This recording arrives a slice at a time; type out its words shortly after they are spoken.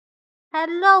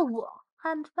Hello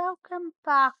and welcome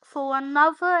back for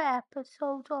another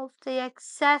episode of the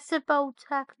Accessible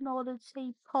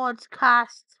Technology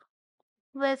Podcast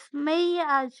with me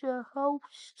as your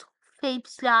host,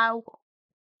 Phoebes Lau.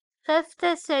 If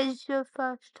this is your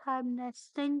first time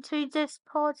listening to this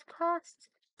podcast,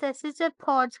 this is a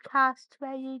podcast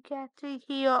where you get to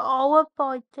hear all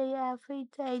about the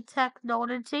everyday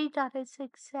technology that is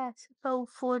accessible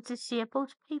for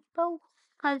disabled people,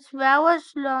 as well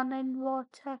as learning what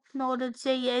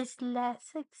technology is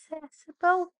less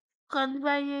accessible, and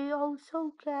where you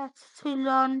also get to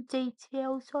learn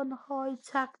details on how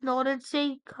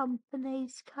technology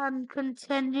companies can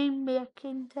continue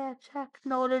making their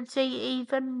technology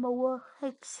even more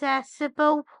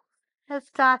accessible,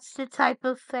 if that's the type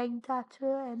of thing that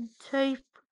you're into.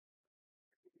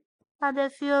 And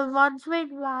if you're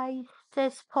wondering why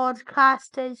this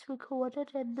podcast is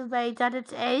recorded in the way that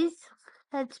it is,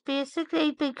 it's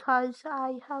basically because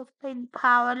I have been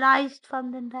paralysed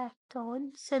from the neck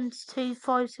down since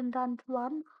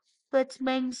 2001, which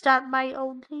means that my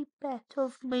only bit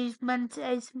of movement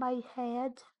is my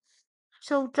head.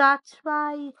 So that's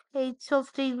why each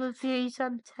of the reviews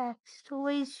and tech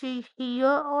stories you hear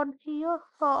on here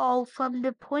are all from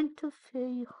the point of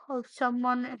view of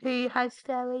someone who has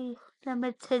very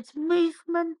limited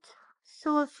movement.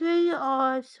 So if you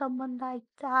are someone like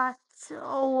that,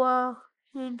 or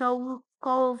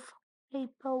of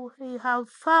people who have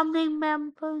family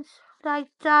members like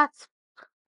that,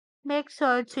 make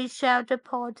sure to share the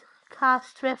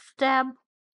podcast with them.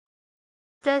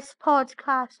 This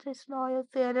podcast is now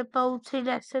available to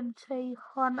listen to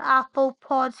on Apple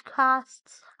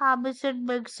Podcasts, Amazon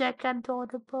Music and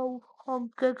Audible, on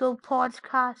Google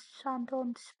Podcasts and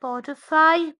on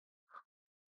Spotify.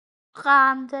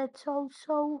 And it's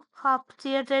also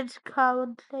updated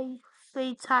currently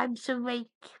 3 times a week.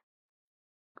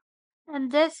 In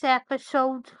this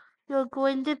episode, you're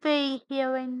going to be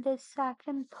hearing the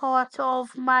second part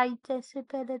of my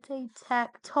Disability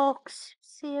Tech Talks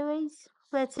series,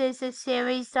 which is a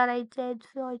series that I did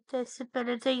for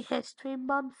Disability History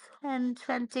Month in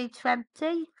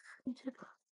 2020.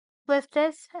 With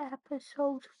this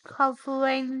episode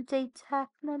covering the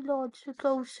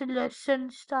technological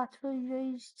solutions that were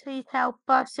used to help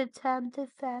us attend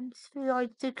events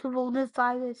throughout the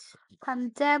coronavirus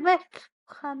pandemic,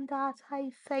 and that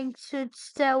I think should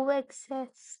still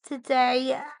exist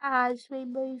today as we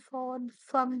move on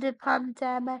from the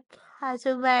pandemic as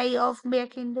a way of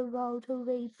making the world a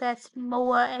wee bit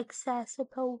more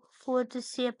accessible for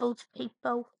disabled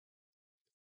people.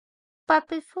 But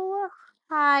before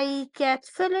I get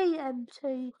fully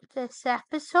into this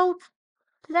episode,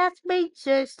 let me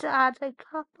just add a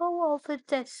couple of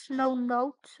additional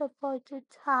notes about the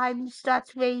times that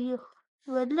we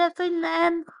were living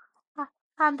in,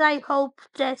 and I hope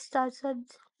this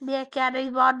doesn't make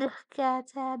anyone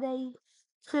get any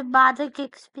traumatic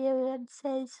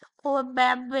experiences or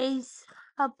memories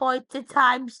about the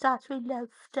times that we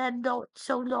lived in not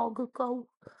so long ago.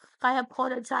 I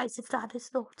apologise if that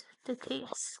is not the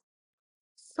case.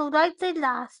 So like the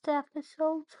last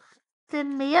episode, the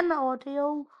main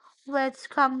audio, which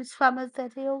comes from a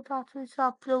video that was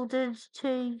uploaded to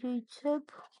YouTube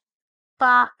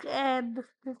back in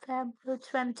November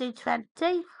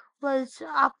 2020, was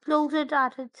uploaded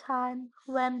at a time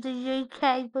when the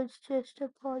UK was just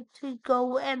about to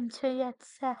go into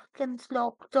its second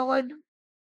lockdown.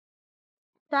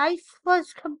 Life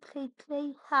was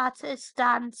completely at a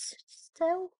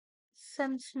standstill,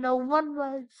 since no one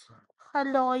was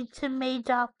allowed to meet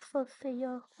up for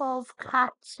fear of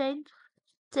catching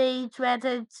the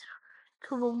dreaded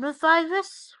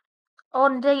coronavirus.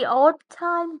 On the odd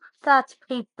time that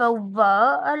people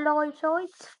were allowed out,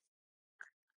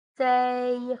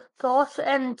 they got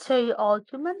into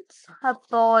arguments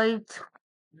about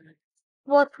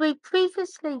what we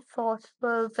previously thought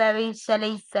were very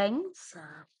silly things,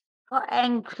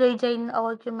 including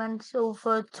arguments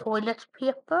over toilet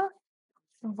paper,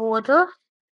 water,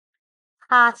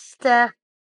 pasta,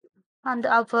 and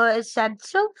other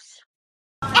essentials.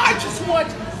 I just want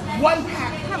one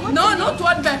pack. No, not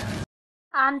one pack.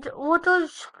 And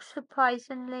orders,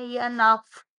 surprisingly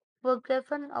enough, were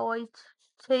given out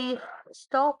to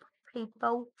stop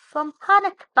people from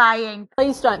panic buying.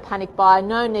 Please don't panic buy,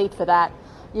 no need for that.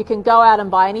 You can go out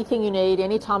and buy anything you need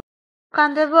anytime.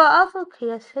 And there were other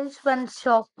cases when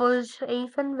shoppers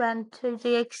even went to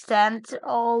the extent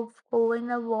of going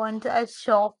around a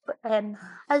shop in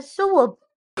a zoo.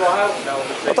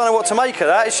 I don't know what to make of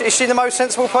that. Is she the most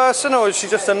sensible person, or is she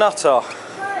just a nutter?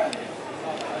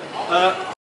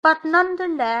 But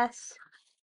nonetheless,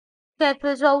 It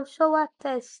was also at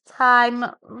this time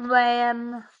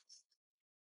when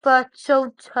virtual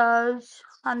tours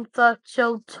and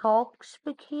virtual talks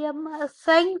became a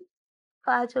thing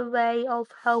as a way of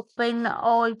helping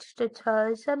out the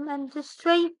tourism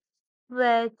industry,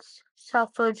 which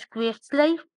suffered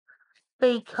greatly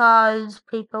because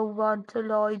people weren't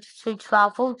allowed to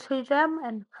travel to them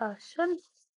in person.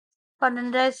 But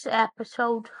in this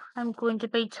episode, I'm going to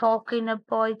be talking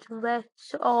about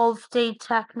which of the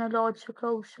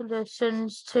technological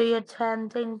solutions to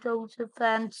attending those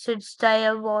events should stay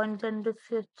around in the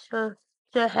future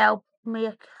to help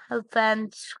make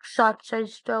events such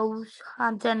as those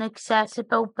and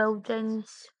inaccessible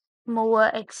buildings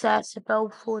more accessible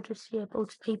for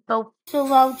disabled people. So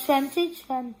while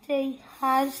 2020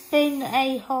 has been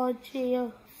a hard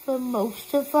year for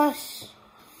most of us,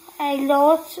 a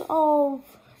lot of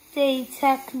the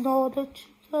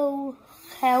technological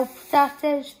help that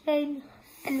has been,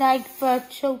 like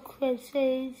virtual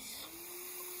quizzes,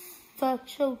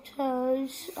 virtual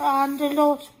tours, and a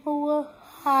lot more,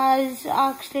 has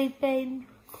actually been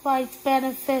quite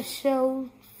beneficial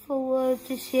for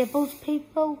disabled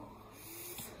people.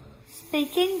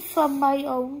 Speaking from my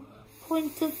own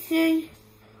point of view,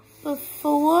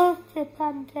 before the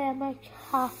pandemic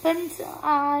happened,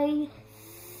 I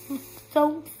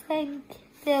don't think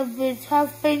there would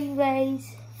have been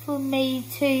ways for me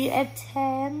to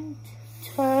attend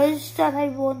tours that I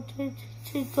wanted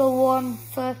to go on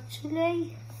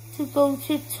virtually, to go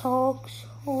to talks,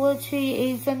 or to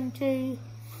even do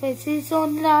quizzes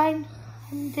online.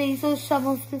 And these are some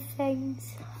of the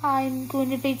things I'm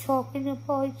going to be talking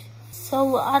about.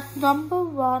 So at number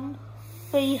 1,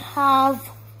 we have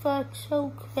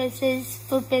virtual quizzes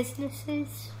for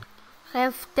businesses.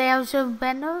 If there's a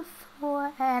winner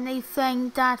for anything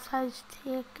that has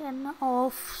taken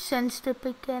off since the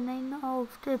beginning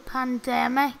of the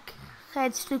pandemic,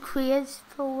 it's the quiz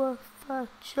for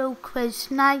virtual quiz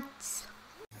nights.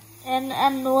 In a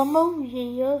normal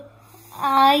year,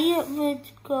 I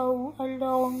would go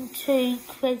along to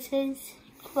quizzes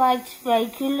quite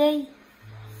regularly.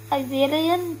 I really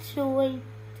enjoy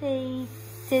the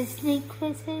Disney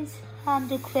quizzes and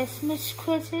the Christmas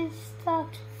quizzes that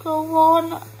go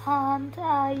on, and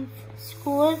I've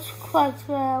scored quite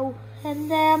well in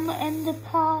them in the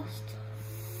past.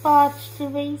 But the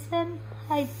reason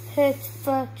I put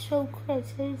virtual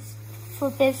quizzes for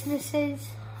businesses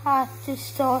at the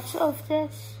start of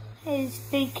this is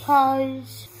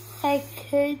because it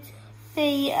could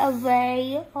be a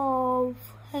way of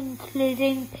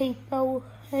including people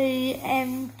who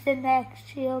in the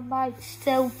next year might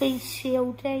still be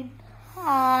shielding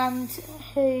and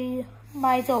who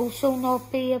might also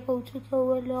not be able to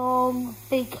go along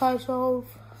because of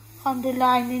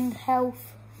underlying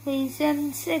health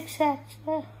reasons, etc.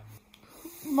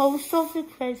 Most of the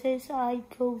quizzes I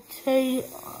go to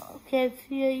give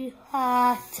you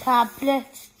a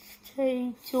tablet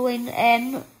to join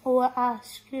in or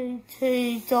ask you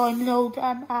to download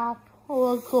an app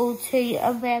or go to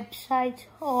a website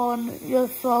on your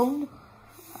phone,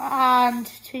 and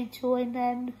to join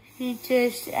in you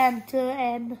just enter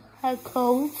in a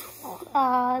code,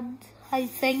 and I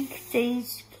think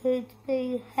these could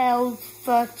be held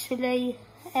virtually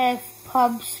if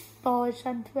pubs, bars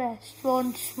and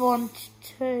restaurants want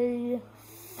to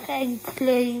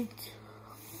include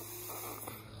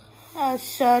a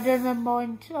certain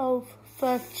amount of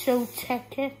virtual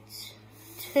tickets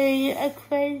to a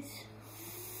quiz.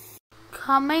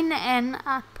 Coming in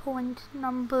at point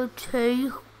number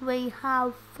 2, we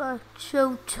have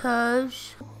virtual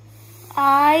tours.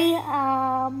 I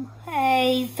am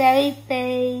a very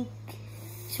big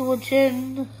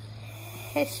Georgian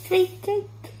history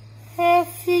geek,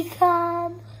 if you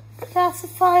can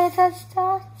classify it as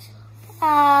that.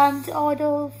 And out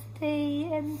of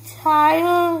the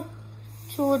entire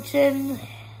Georgian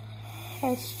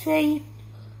history,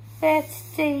 it's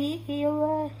the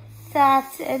era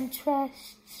that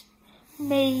interests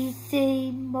me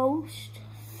the most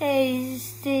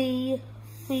is the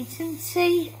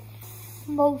Regency,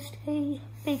 mostly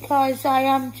because I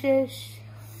am just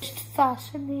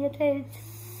fascinated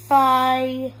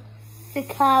by the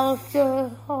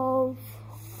character of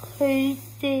who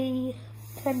the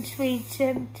Prince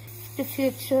Regent, the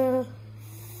future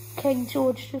King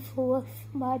George IV,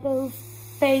 might have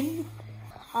been.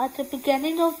 At the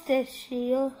beginning of this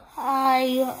year,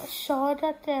 I saw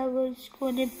that there was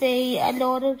going to be a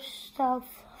lot of stuff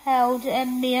held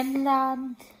in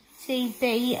mainland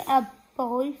GB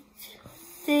about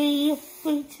the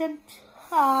Regent,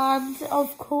 and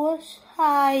of course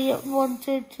I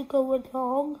wanted to go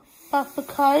along, but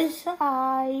because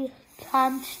I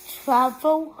can't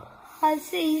travel,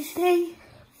 as easily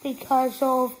because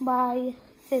of my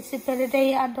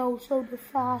disability, and also the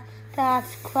fact that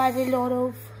quite a lot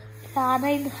of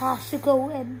planning has to go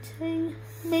into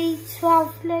me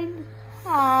travelling.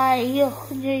 I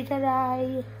knew that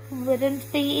I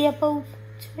wouldn't be able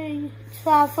to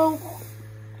travel.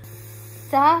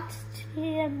 That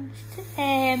changed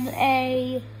in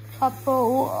a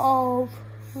couple of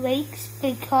weeks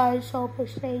because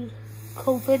obviously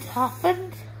COVID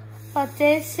happened, but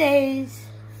this is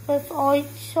without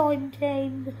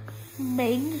sounding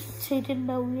mean to the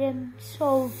millions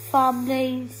of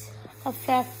families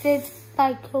affected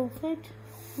by COVID,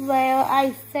 where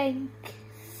I think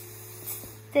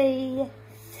the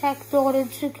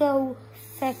technological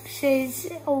fixes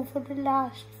over the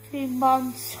last few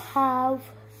months have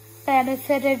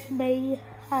benefited me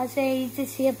as a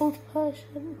disabled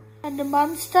person. In the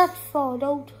months that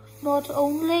followed, not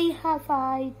only have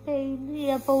I been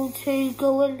able to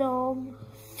go along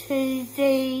to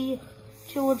the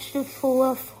George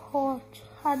IV Art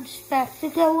and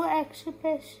Spectacle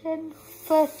exhibition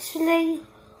virtually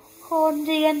on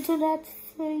the internet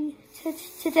through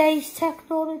today's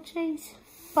technologies,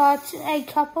 but a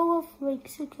couple of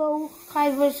weeks ago I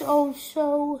was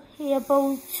also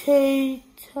able to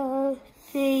tour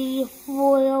the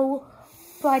Royal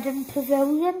Brighton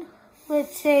Pavilion,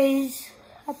 which is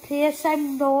a place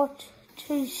I'm not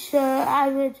too sure I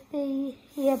would be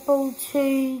able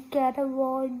to get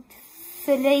around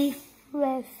fully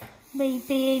with me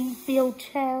being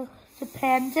wheelchair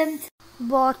dependent.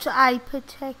 What I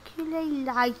particularly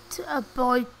liked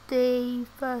about the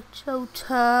virtual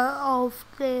tour of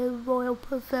the Royal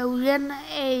Pavilion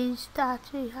is that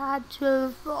you had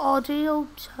your audio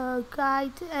tour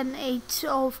guide in each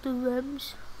of the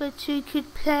rooms which you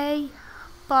could play,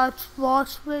 but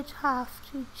what would have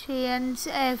to change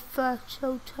if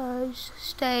virtual tours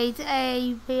stayed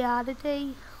a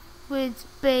reality would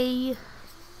be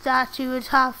that you would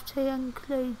have to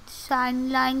include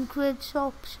sign language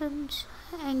options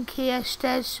in case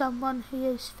there's someone who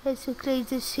is physically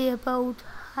disabled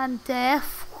and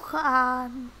deaf,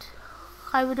 and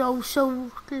I would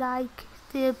also like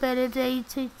the ability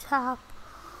to tap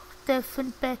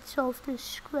different bits of the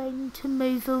screen to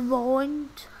move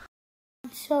around.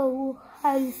 So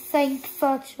I think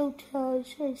virtual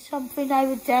tours is something I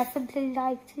would definitely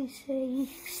like to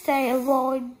see stay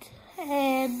around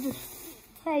in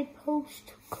a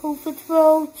post-COVID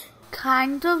world.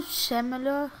 Kind of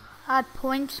similar, at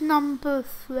point number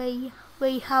 3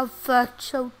 we have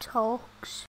virtual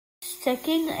talks.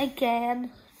 Sticking again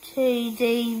to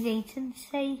the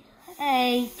Regency,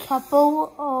 a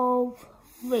couple of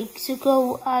weeks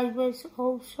ago I was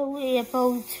also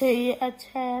able to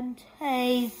attend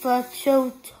a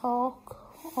virtual talk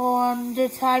on the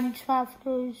Time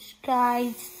Traveller's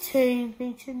Guide to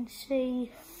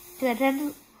Regency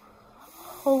Britain,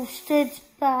 hosted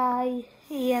by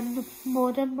Ian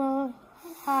Mortimer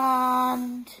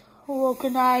and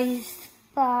organised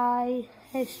by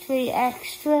History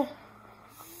Extra.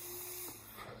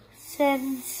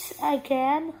 Since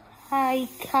again I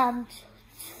can't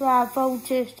travel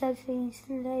just as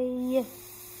easily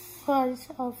as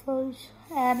others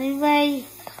anyway,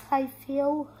 I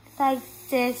feel like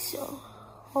this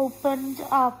opened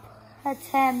up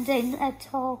attending a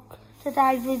talk that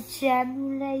I would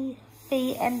generally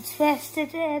be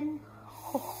interested in,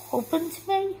 open to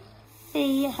me,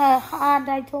 and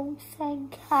I don't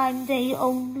think I'm the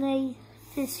only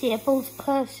disabled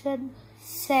person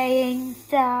saying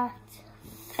that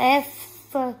if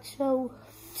virtual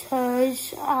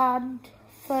tours and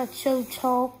virtual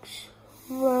talks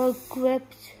were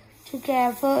grouped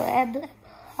together in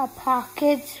a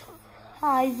package,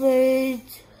 I would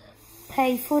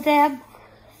pay for them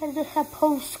in a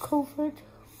post-COVID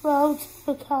world,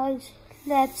 because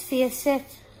let's face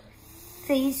it,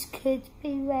 these could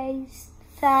be ways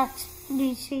that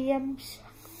museums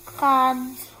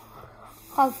and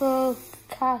other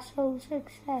castles,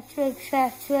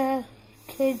 etc.,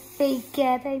 could be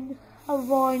getting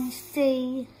around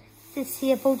the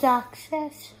disabled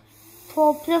access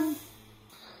problem.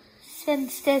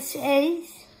 Since this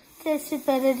is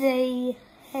Disability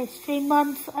History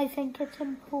Month, I think it's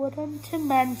important to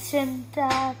mention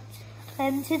that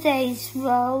in today's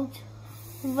world,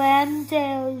 when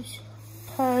there's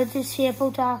poor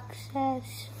disabled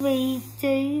access, we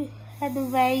do in a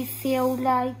way feel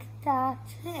like that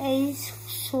is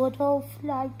sort of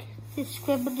like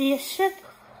discrimination,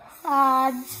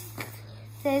 and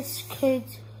this could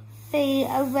be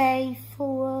a way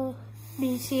for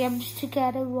museums to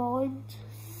get around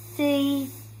the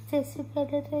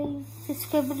disability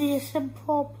discrimination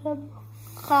problem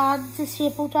and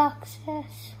disabled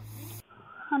access.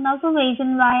 Another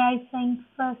reason why I think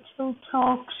virtual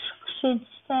talks should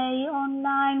stay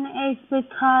online is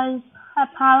because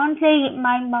apparently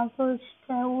my mother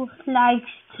still likes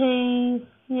to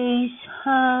use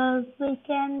her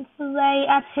weekends away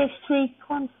at history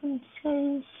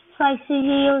conferences twice a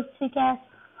year to get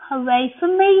away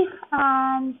from me,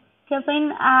 and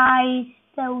given I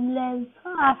still live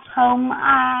at home,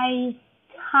 I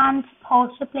can't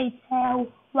possibly tell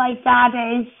why that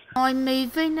is. I'm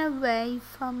moving away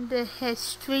from the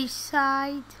history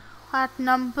side. At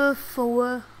number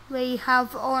 4, we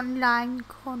have online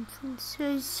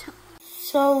conferences.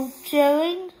 So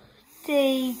during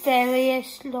the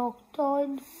various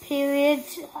lockdown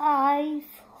periods, I've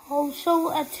also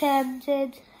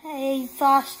attended a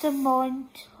vast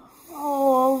amount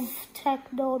of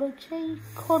technology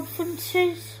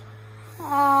conferences,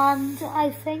 and I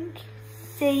think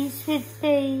these would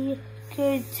be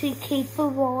good to keep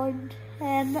around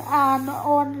in an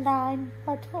online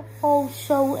but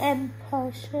also in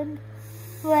person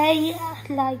way.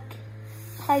 Like,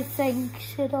 I think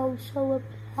should also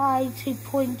apply to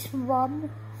point 1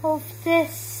 of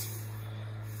this,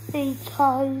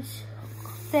 because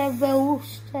there will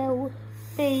still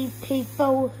be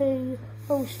people who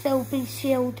will still be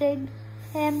shielding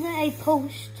in a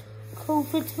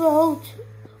post-COVID world.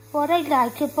 What I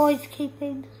like about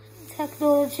keeping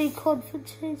technology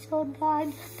conferences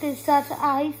online is that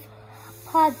I've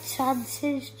had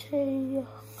chances to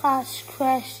ask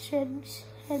questions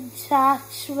in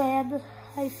chats when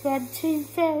I've went to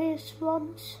various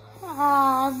ones,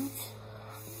 and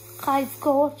I've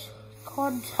got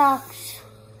contacts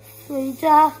through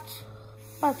that.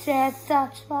 But yeah,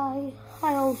 that's why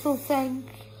I also think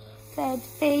they'd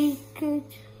be good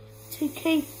to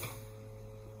keep.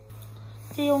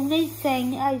 The only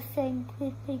thing I think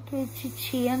would be good to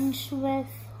change with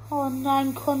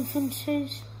online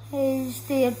conferences is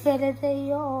the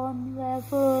ability on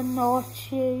whether or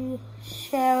not you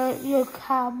share your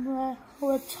camera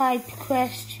or type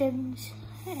questions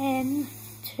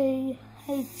into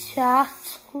a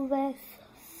chat with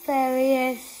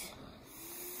various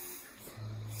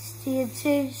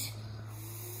stages.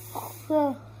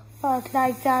 But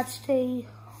like, that's the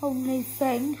only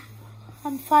thing.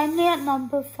 And finally, at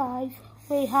number 5,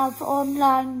 we have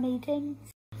online meetings.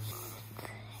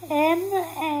 In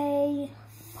a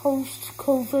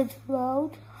post-COVID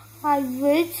world, I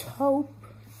would hope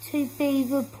to be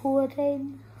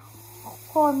reporting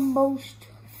on most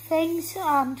things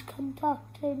and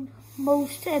conducting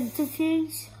most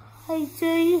interviews I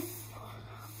do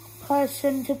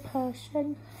person to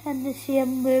person in the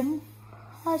same room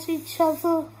as each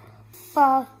other.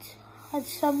 But as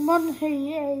someone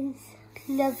who is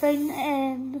living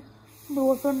in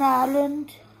Northern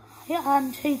Ireland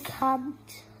and who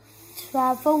can't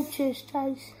travel just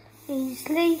as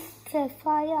easily, if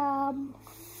I am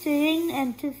doing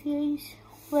interviews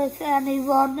with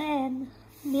anyone in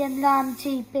mainland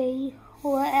GB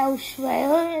or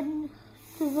elsewhere in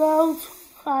the world,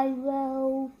 I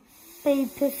will be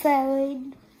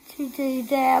preferring to do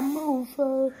them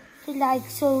over the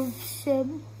likes of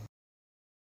Zoom.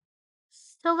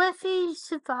 So if you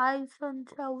survive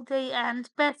until the end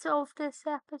bit of this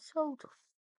episode,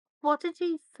 what did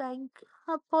you think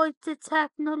about the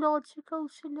technological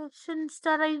solutions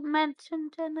that I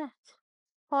mentioned in it?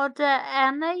 Are there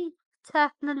any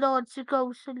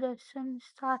technological solutions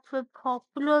that were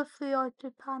popular throughout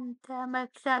the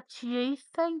pandemic that you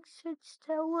think should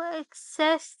still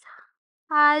exist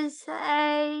as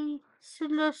a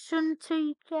solution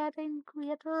to getting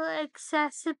greater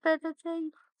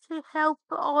accessibility to help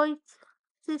out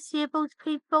disabled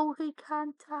people who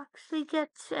can't actually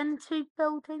get into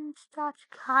buildings that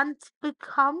can't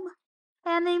become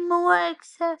any more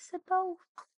accessible?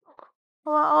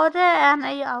 Or are there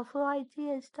any other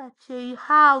ideas that you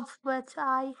have which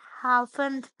I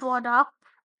haven't brought up?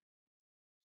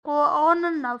 Or on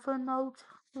another note,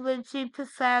 would you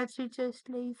prefer to just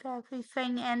leave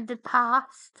everything in the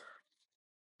past?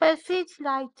 If you'd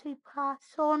like to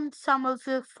pass on some of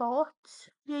your thoughts,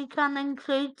 you can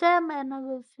include them in a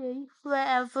review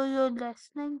wherever you're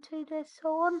listening to this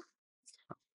on,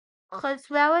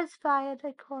 as well as via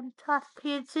the contact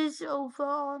pages over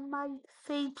on my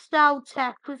Freestyle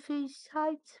Tech Review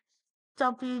site,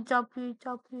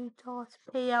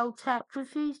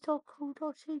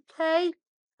 www.pltechreviews.co.uk,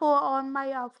 or on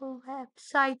my other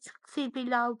website,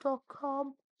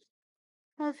 phoebelow.com.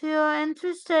 If you are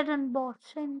interested in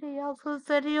watching the other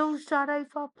videos that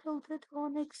I've uploaded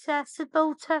on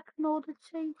accessible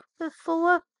technology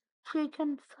before, you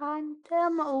can find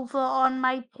them over on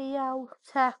my PL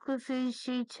Tech Reviews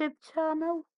YouTube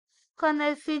channel. And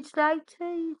if you'd like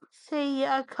to see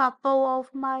a couple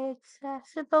of my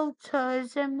accessible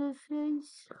tourism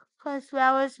reviews, as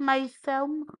well as my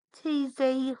film,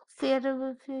 TV, theatre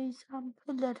reviews and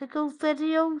political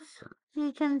videos,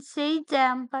 you can see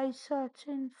them by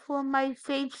searching for my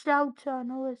Freestyle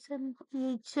Journalism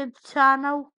YouTube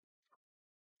channel.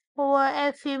 Or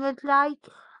if you would like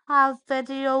a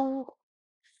video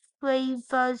free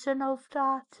version of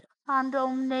that and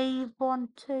only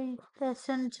want to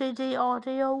listen to the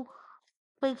audio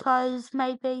because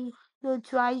maybe you're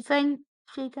driving,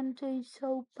 you can do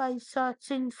so by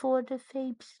searching for the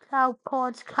Phoebes Cloud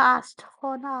podcast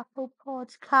on Apple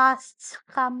Podcasts,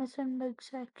 Amazon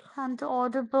Music and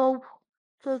Audible,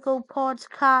 Google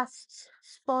Podcasts,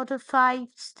 Spotify,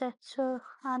 Stitcher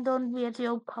and on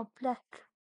Radio Public,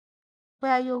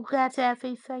 where you'll get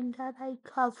everything that I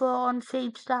cover on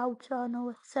Phoebes Cloud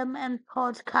Journalism in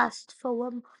podcast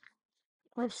form,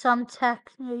 with some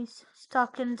tech news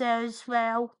stuck in there as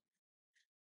well.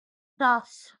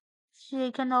 Plus,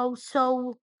 you can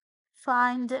also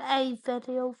find a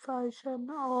video version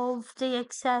of the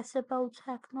Accessible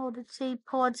Technology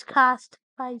podcast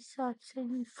by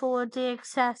searching for the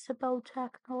Accessible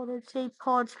Technology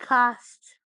podcast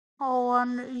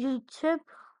on YouTube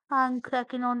and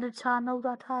clicking on the channel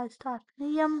that has that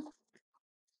name.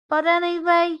 But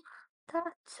anyway,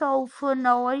 that's all for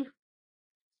now.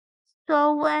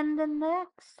 So in the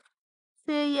next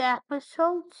 3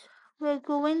 episodes, we're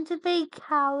going to be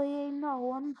carrying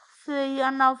on through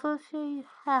another few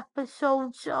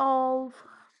episodes of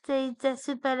the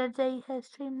Disability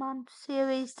History Month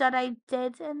series that I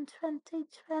did in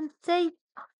 2020,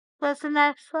 with the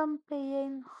next one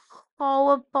being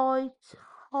all about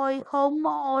how home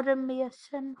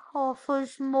automation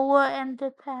offers more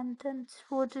independence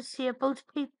for disabled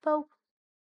people.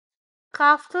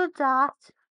 After that,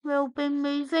 we'll be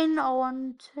moving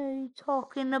on to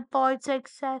talking about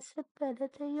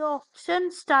accessibility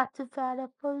options that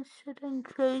developers should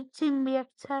include to make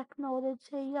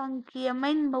technology and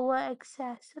gaming more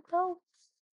accessible.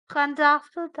 And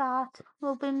after that,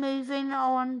 we'll be moving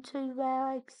on to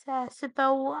where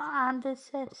accessible and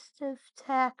assistive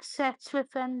tech sits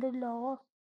within the law.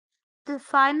 The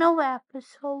final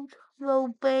episode will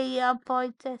be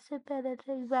about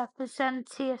disability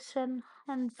representation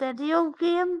in video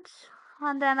games,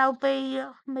 and then I'll be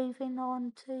moving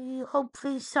on to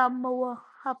hopefully some more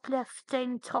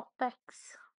uplifting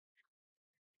topics.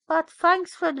 But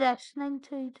thanks for listening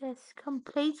to this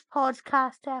complete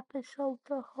podcast episode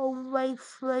the whole way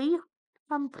through,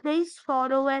 and please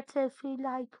follow it if you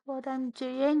like what I'm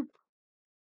doing.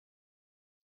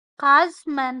 As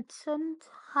mentioned,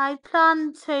 I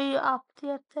plan to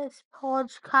update this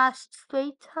podcast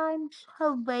 3 times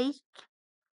a week,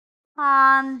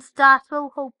 and that will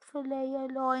hopefully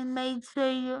allow me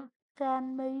to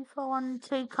then move on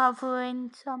to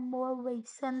covering some more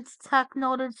recent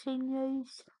technology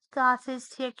news that is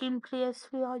taking place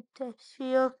throughout this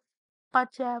year.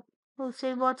 But yeah, we'll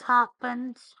see what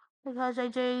happens, because I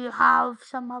do have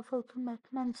some other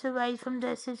commitments away from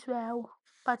this as well.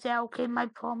 But yeah, I'll keep my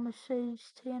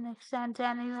promises to an extent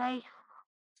anyway.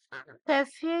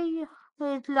 If you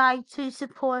would like to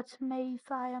support me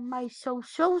via my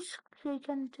socials, you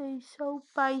can do so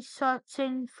by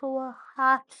searching for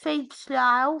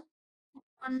 @PhoebesLyle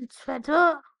on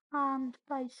Twitter and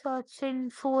by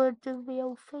searching for The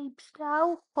Real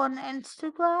PhoebesLyle on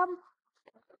Instagram.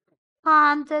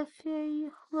 And if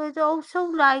you would also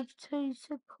like to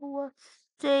support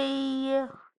the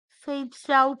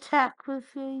Freestyle Tech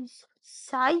Reviews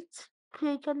site,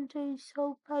 you can do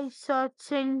so by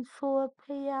searching for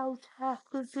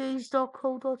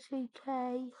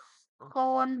pltechreviews.co.uk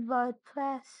on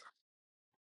WordPress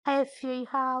if you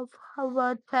have a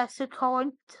WordPress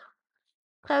account.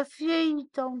 If you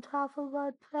don't have a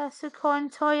WordPress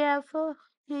account, however,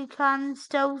 you can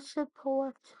still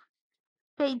support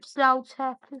Freestyle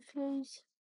Tech Reviews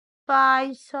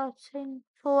by searching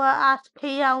for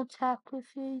 @PL Tech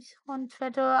Reviews on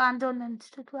Twitter and on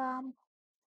Instagram.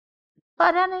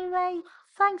 But anyway,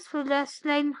 thanks for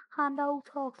listening, and I'll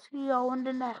talk to you all in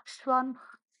the next one.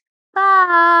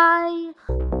 Bye!